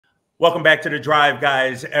Welcome back to The Drive,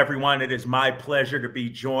 guys. Everyone, it is my pleasure to be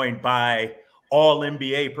joined by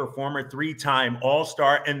All-NBA performer, three-time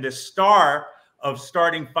All-Star, and the star of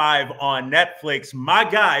Starting Five on Netflix, my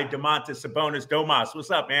guy, Domantas Sabonis. Domas, what's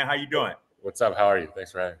up, man? How you doing? What's up? How are you?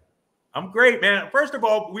 Thanks for having me. I'm great, man. First of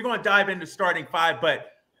all, we're going to dive into Starting Five,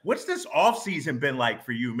 but what's this offseason been like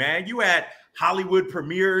for you, man? You had Hollywood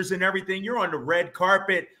premieres and everything. You're on the red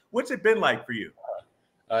carpet. What's it been like for you?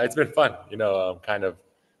 It's been fun. Kind of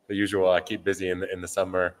the usual. I keep busy in the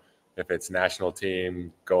summer. If it's national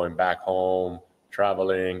team, going back home,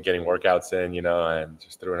 traveling, getting workouts in, and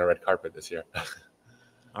just throwing a red carpet this year.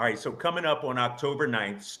 All right, so coming up on October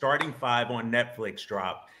 9th, Starting Five on Netflix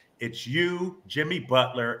drop. It's you, Jimmy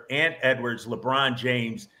Butler, Ant Edwards, LeBron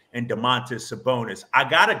James, and Domantas Sabonis. I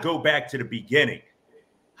got to go back to the beginning.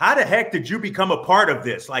 How the heck did you become a part of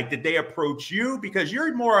this? Like, did they approach you? Because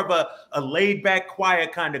you're more of a laid-back,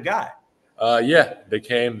 quiet kind of guy. Yeah, they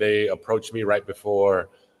came. They approached me right before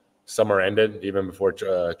summer ended, even before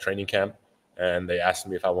training camp, and they asked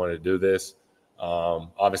me if I wanted to do this.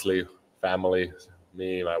 Obviously, family,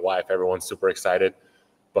 me, my wife, everyone's super excited,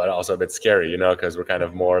 but also a bit scary, because we're kind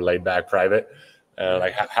of more laid-back, private.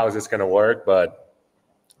 Like, how is this going to work? But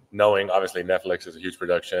knowing, obviously, Netflix is a huge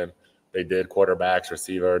production. They did quarterbacks,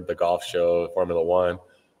 receiver, the golf show, Formula One.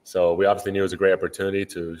 So we obviously knew it was a great opportunity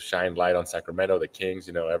to shine light on Sacramento, the Kings.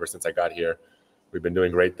 Ever since I got here, we've been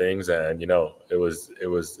doing great things, and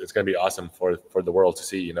it's going to be awesome for the world to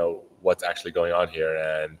see what's actually going on here,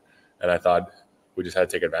 and I thought we just had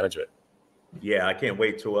to take advantage of it. Yeah, I can't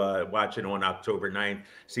wait to watch it on October 9th.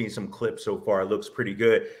 Seeing some clips so far, it looks pretty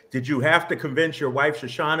good. Did you have to convince your wife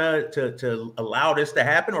Shoshana to allow this to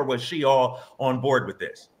happen, or was she all on board with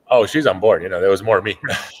this? Oh, she's on board. There was more me.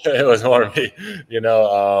 It was more me.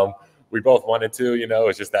 We both wanted to.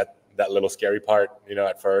 It's just that little scary part.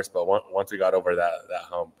 At first, but once we got over that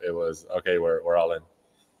hump, it was okay. We're all in.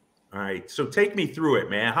 All right. So take me through it,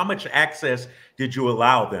 man. How much access did you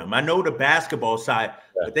allow them? I know the basketball side,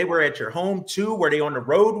 but they were at your home too. Were they on the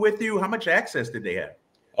road with you? How much access did they have?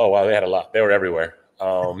 Oh, wow. They had a lot. They were everywhere.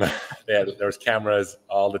 There was cameras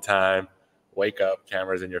all the time. Wake up,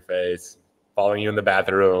 cameras in your face. Following you in the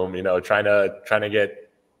bathroom, trying to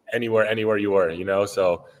get anywhere you were,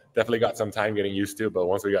 so definitely got some time getting used to, but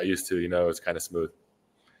once we got used to, it's kind of smooth.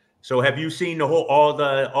 So have you seen all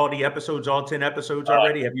the episodes, all 10 episodes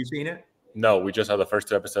already? Have you seen it? No, we just saw the first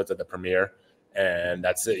 2 episodes at the premiere, and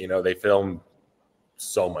that's it. They filmed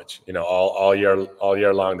so much, all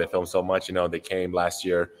year long. They filmed so much. They came last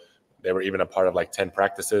year. They were even a part of like 10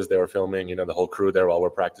 practices they were filming, the whole crew there while we're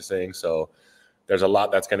practicing. So there's a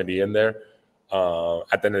lot that's going to be in there.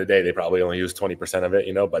 At the end of the day, they probably only used 20% of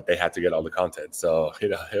it, but they had to get all the content. So,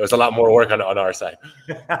 it was a lot more work on our side.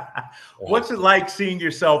 What's it like seeing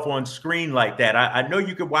yourself on screen like that? I know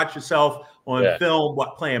you could watch yourself on film,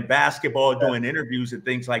 playing basketball, doing interviews and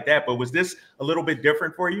things like that. But was this a little bit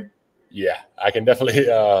different for you? Yeah, I can definitely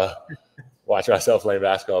watch myself playing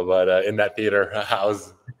basketball. But in that theater, I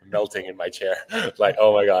was melting in my chair. Like,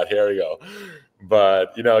 oh, my God, here we go.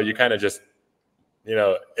 But, you kind of just,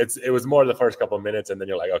 it was more the first couple of minutes, and then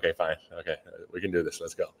you're like, okay, fine. Okay, we can do this.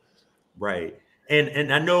 Let's go. Right.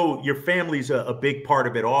 And I know your family's a big part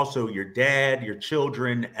of it also, your dad, your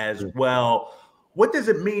children as well. What does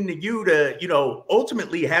it mean to you to,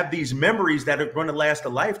 ultimately have these memories that are going to last a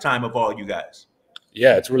lifetime of all you guys?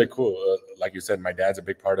 Yeah, it's really cool. Like you said, my dad's a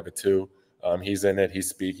big part of it too. He's in it. He's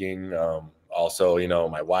speaking. Also,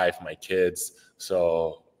 my wife, my kids.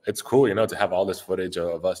 So it's cool, to have all this footage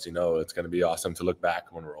of us, it's going to be awesome to look back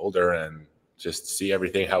when we're older and just see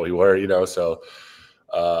everything how we were, So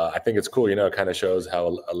I think it's cool, it kind of shows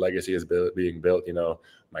how a legacy is being built,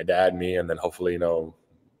 my dad, me, and then hopefully,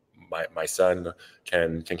 my son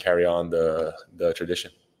can carry on the tradition.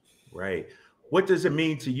 Right. What does it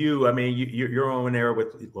mean to you? I mean, you're on there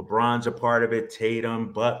with LeBron's a part of it,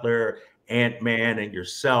 Tatum, Butler, Ant-Man, and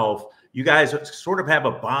yourself. You guys sort of have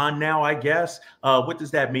a bond now, I guess. What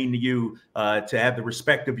does that mean to you to have the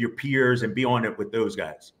respect of your peers and be on it with those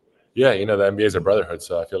guys? Yeah, the NBA is a brotherhood,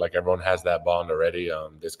 so I feel like everyone has that bond already.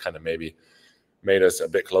 This kind of maybe made us a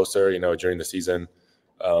bit closer, during the season.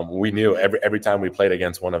 We knew every time we played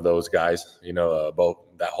against one of those guys, both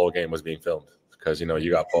that whole game was being filmed because,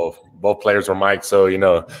 you got both players were mic'd, so, you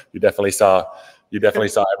definitely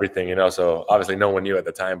saw everything, so obviously no one knew at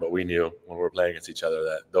the time, but we knew when we were playing against each other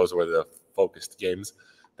that those were the focused games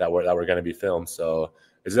that were going to be filmed. So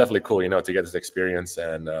it's definitely cool, to get this experience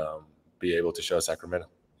and be able to show Sacramento.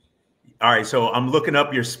 All right, so I'm looking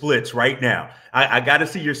up your splits right now. I got to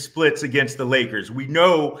see your splits against the Lakers. We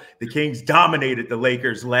know the Kings dominated the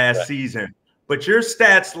Lakers last season, but your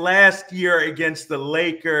stats last year against the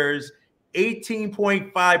Lakers,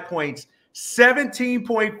 18.5 points,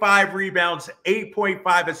 17.5 rebounds,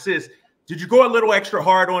 8.5 assists. Did you go a little extra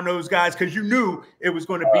hard on those guys because you knew it was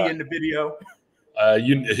going to be in the video?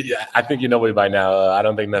 I think you know me by now. I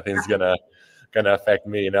don't think nothing's gonna affect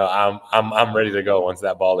me. I'm ready to go once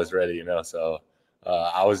that ball is ready. So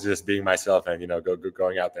I was just being myself and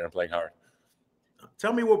going out there and playing hard.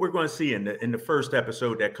 Tell me what we're going to see in the first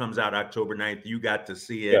episode that comes out October 9th. You got to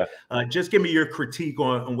see it. Yeah. Just give me your critique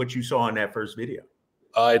on what you saw in that first video.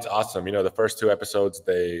 It's awesome. The first 2 episodes,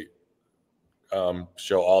 they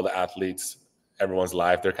show all the athletes, everyone's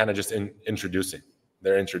life. They're kind of just introducing.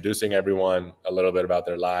 They're introducing everyone a little bit about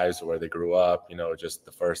their lives, where they grew up. Just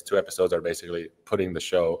the first 2 episodes are basically putting the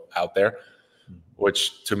show out there,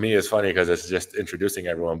 which to me is funny because it's just introducing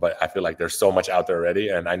everyone. But I feel like there's so much out there already,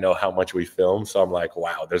 and I know how much we film. So I'm like,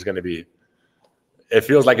 wow, there's going to be – it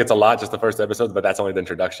feels like it's a lot, just the first episode, but that's only the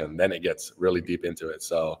introduction. Then it gets really deep into it.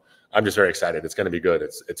 So I'm just very excited. It's going to be good.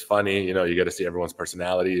 It's funny. You get to see everyone's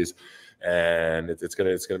personalities, and it's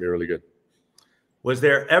going to be really good. Was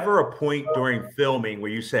there ever a point during filming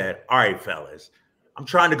where you said, all right, fellas, I'm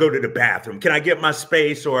trying to go to the bathroom. Can I get my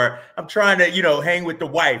space? Or I'm trying to, hang with the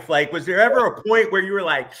wife. Like, was there ever a point where you were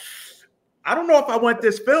like, I don't know if I want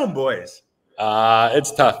this film, boys?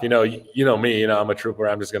 It's tough. You know me, I'm a trooper.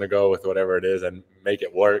 I'm just going to go with whatever it is and make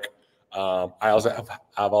it work. I've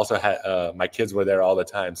also had, my kids were there all the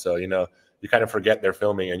time. So, you kind of forget they're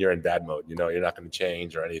filming and you're in dad mode, you're not going to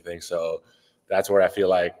change or anything. So that's where I feel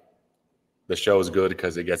like the show is good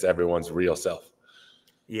because it gets everyone's real self.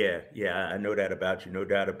 Yeah, I know that about you. No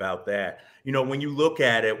doubt about that. When you look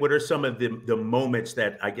at it, what are some of the moments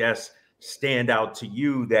that I guess stand out to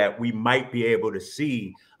you that we might be able to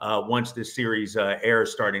see once this series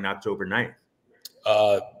airs starting October 9th?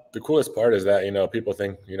 The coolest part is that, people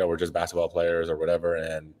think, we're just basketball players or whatever.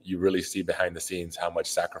 And you really see behind the scenes how much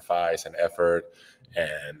sacrifice and effort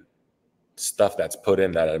and stuff that's put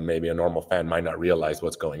in that maybe a normal fan might not realize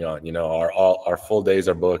what's going on. Our full days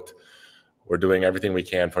are booked. We're doing everything we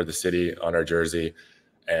can for the city on our jersey.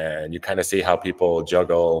 And you kind of see how people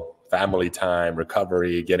juggle family time,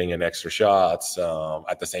 recovery, getting in extra shots,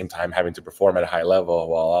 at the same time having to perform at a high level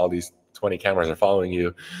while all these 20 cameras are following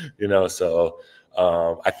you, so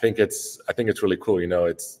I think it's really cool.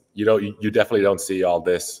 You definitely don't see all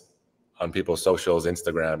this on people's socials,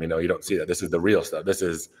 Instagram. You don't see that. This is the real stuff. This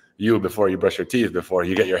is you before you brush your teeth, before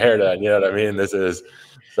you get your hair done. You know what I mean?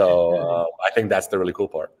 I think that's the really cool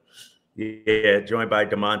part. Yeah, joined by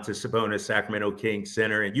Domantas, Sabonis, Sacramento Kings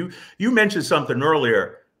center. And you mentioned something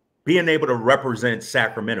earlier, being able to represent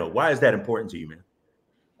Sacramento. Why is that important to you, man?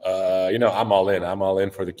 I'm all in. I'm all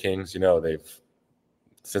in for the Kings.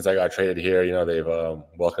 Since I got traded here, they've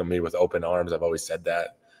welcomed me with open arms. I've always said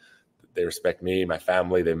that. They respect me, my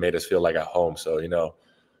family. They made us feel like at home. So,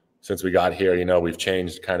 since we got here, we've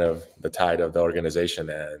changed kind of the tide of the organization,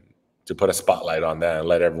 and to put a spotlight on that and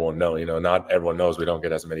let everyone know, not everyone knows we don't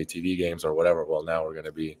get as many TV games or whatever. Well, now we're going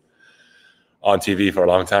to be on TV for a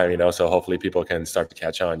long time, so hopefully people can start to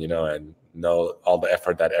catch on, and know all the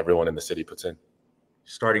effort that everyone in the city puts in.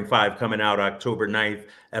 Starting 5 coming out October 9th,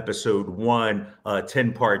 episode 1,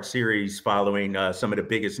 10-part series following some of the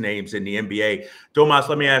biggest names in the NBA. Domas,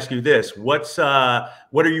 let me ask you this. What are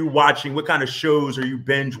you watching? What kind of shows are you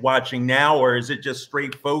binge watching now? Or is it just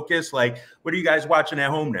straight focus? Like, what are you guys watching at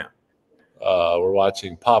home now? We're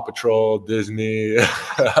watching Paw Patrol, Disney.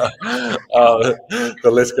 The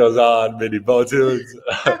list goes on. Mini Botunes.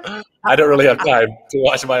 I don't really have time to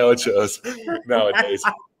watch my own shows nowadays.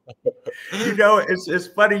 It's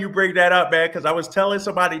funny you bring that up, man, because I was telling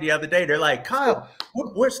somebody the other day, they're like, Kyle,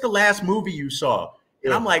 what's the last movie you saw?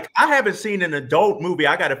 And I'm like, I haven't seen an adult movie.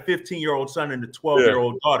 I got a 15-year-old son and a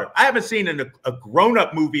 12-year-old daughter. I haven't seen a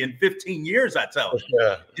grown-up movie in 15 years, I tell you.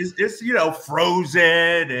 Yeah. It's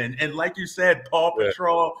Frozen and like you said, Paw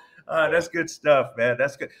Patrol. That's good stuff, man.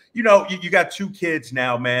 That's good. You got 2 kids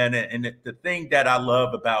now, man. And the thing that I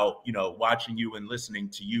love about, watching you and listening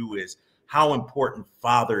to you is how important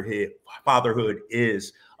fatherhood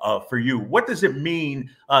is for you. What does it mean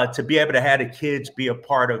to be able to have the kids be a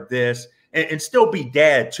part of this and still be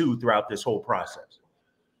dad too throughout this whole process?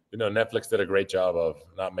 Netflix did a great job of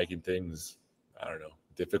not making things,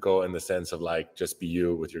 difficult in the sense of like just be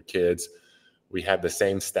you with your kids. We had the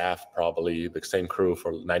same staff, probably the same crew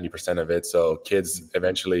for 90% of it. So kids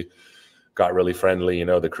eventually got really friendly.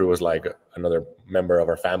 The crew was like another member of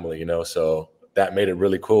our family, so that made it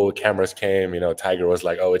really cool. Cameras came, Tiger was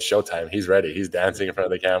like, oh, it's showtime. He's ready. He's dancing in front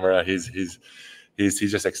of the camera. He's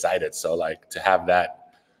just excited. So like to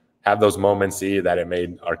have those moments, see that it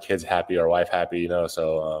made our kids happy, our wife happy,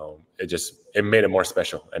 so it just it made it more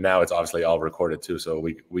special. And now it's obviously all recorded too, so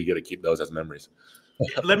we get to keep those as memories.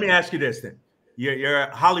 Let me ask you this then. You're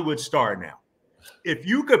a Hollywood star now. If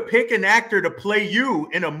you could pick an actor to play you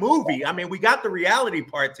in a movie, I mean, we got the reality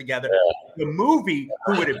part together. Yeah. The movie,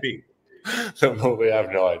 who would it be? The movie, I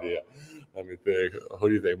have no idea. Let me think. Who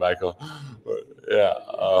do you think, Michael? Yeah.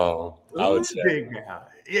 I would say.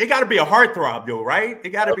 It got to be a heartthrob, though, right? It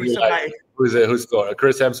got to be somebody. Like, who's it? Who's Thor?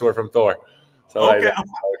 Chris Hemsworth from Thor. So okay.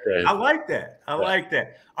 Like I like that. I like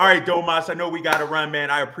that. All right, Domas, I know we got to run, man.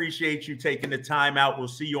 I appreciate you taking the time out. We'll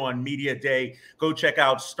see you on Media Day. Go check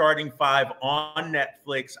out Starting Five on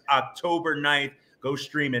Netflix, October 9th. Go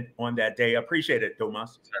stream it on that day. I appreciate it,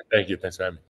 Domas. Thank you. Thanks for having me.